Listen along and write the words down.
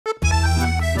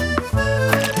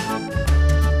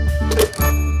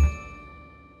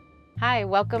Hi,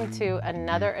 welcome to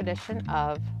another edition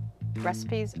of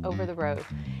Recipes Over the Road,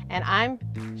 and I'm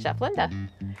Chef Linda.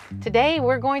 Today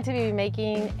we're going to be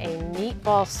making a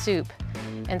meatball soup,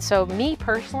 and so me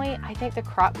personally, I think the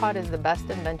crock pot is the best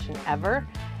invention ever,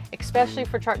 especially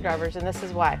for truck drivers, and this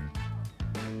is why.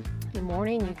 In the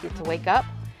morning you get to wake up,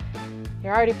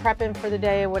 you're already prepping for the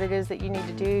day, what it is that you need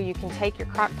to do. You can take your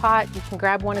crock pot, you can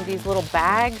grab one of these little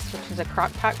bags, which is a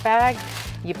crock pot bag.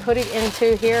 You put it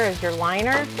into here as your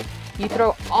liner. You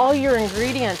throw all your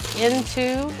ingredients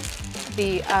into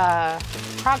the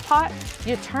crock pot.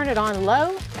 You turn it on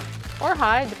low or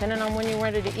high, depending on when you're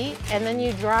ready to eat, and then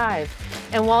you drive.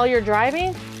 And while you're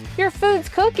driving, your food's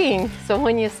cooking. So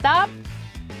when you stop,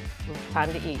 it's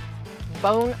time to eat.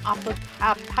 Bon appetit,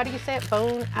 how do you say it?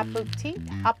 Bon appetit?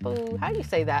 How do you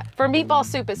say that? For meatball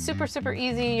soup, it's super, super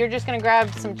easy. You're just gonna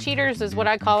grab some cheaters, is what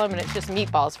I call them, and it's just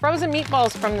meatballs. Frozen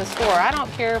meatballs from the store. I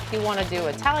don't care if you wanna do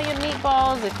Italian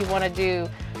meatballs, if you wanna do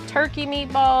turkey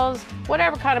meatballs,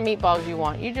 whatever kind of meatballs you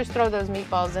want. You just throw those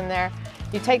meatballs in there.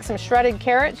 You take some shredded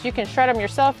carrots. You can shred them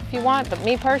yourself if you want, but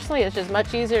me personally, it's just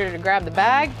much easier to grab the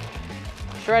bag.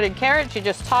 Shredded carrots, you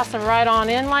just toss them right on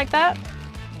in like that.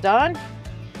 Done.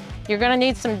 You're gonna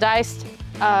need some diced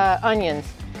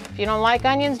onions. If you don't like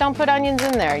onions, don't put onions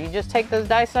in there. You just take those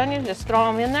diced onions, just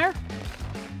throw them in there.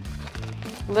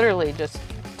 Literally just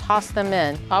toss them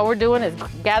in. All we're doing is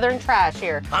gathering trash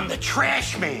here. I'm the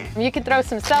trash man. You can throw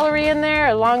some celery in there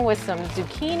along with some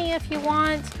zucchini if you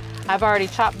want. I've already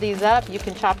chopped these up. You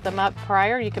can chop them up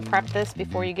prior. You can prep this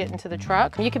before you get into the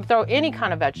truck. You can throw any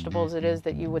kind of vegetables it is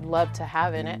that you would love to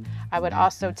have in it. I would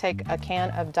also take a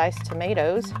can of diced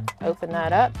tomatoes, open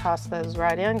that up, toss those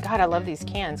right in. God, I love these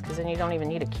cans because then you don't even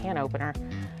need a can opener,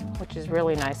 which is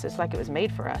really nice. It's like it was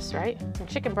made for us, right? Some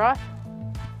chicken broth.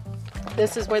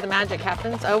 This is where the magic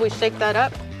happens. I always shake that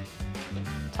up.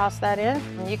 Toss that in.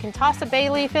 And you can toss a bay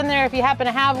leaf in there if you happen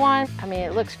to have one. I mean,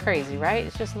 it looks crazy, right?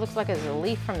 It just looks like it's a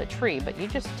leaf from the tree, but you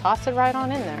just toss it right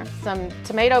on in there. Some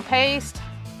tomato paste.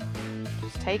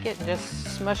 Just take it and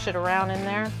just smush it around in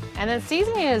there. And then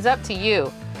seasoning is up to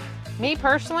you. Me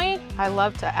personally, I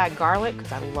love to add garlic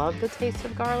because I love the taste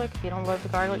of garlic. If you don't love the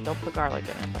garlic, don't put garlic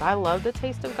in it. But I love the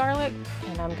taste of garlic.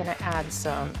 And I'm gonna add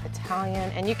some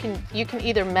Italian. And you can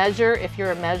either measure if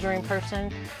you're a measuring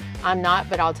person. I'm not,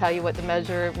 but I'll tell you what the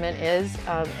measurement is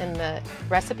in the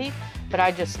recipe. But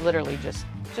I just literally just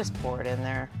pour it in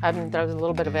there. There's a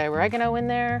little bit of oregano in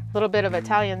there, a little bit of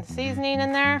Italian seasoning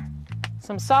in there,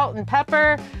 some salt and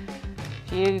pepper.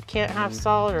 If you can't have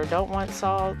salt or don't want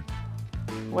salt,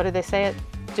 what do they say it?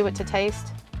 Do it to taste.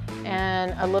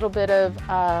 And a little bit of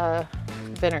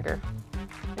vinegar.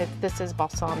 This is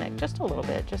balsamic, just a little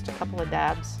bit, just a couple of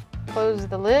dabs. Close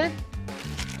the lid,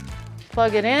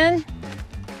 plug it in,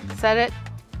 set it.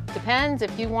 Depends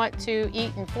if you want to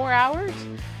eat in 4 hours.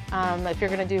 If you're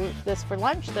gonna do this for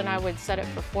lunch, then I would set it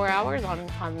for 4 hours on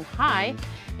high.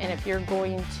 And if you're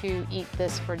going to eat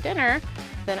this for dinner,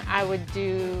 then I would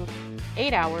do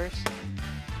 8 hours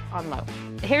on low.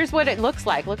 Here's what it looks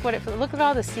like. Look at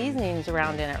all the seasonings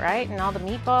around in it, right? And all the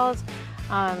meatballs.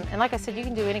 And like I said, you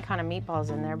can do any kind of meatballs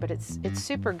in there, but it's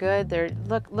super good.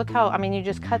 Look how, I mean, you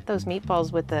just cut those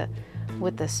meatballs with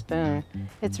the spoon.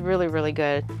 It's really, really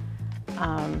good.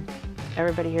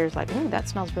 Everybody here is like, ooh, that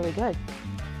smells really good.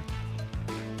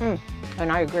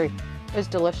 And I agree. It's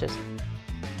delicious.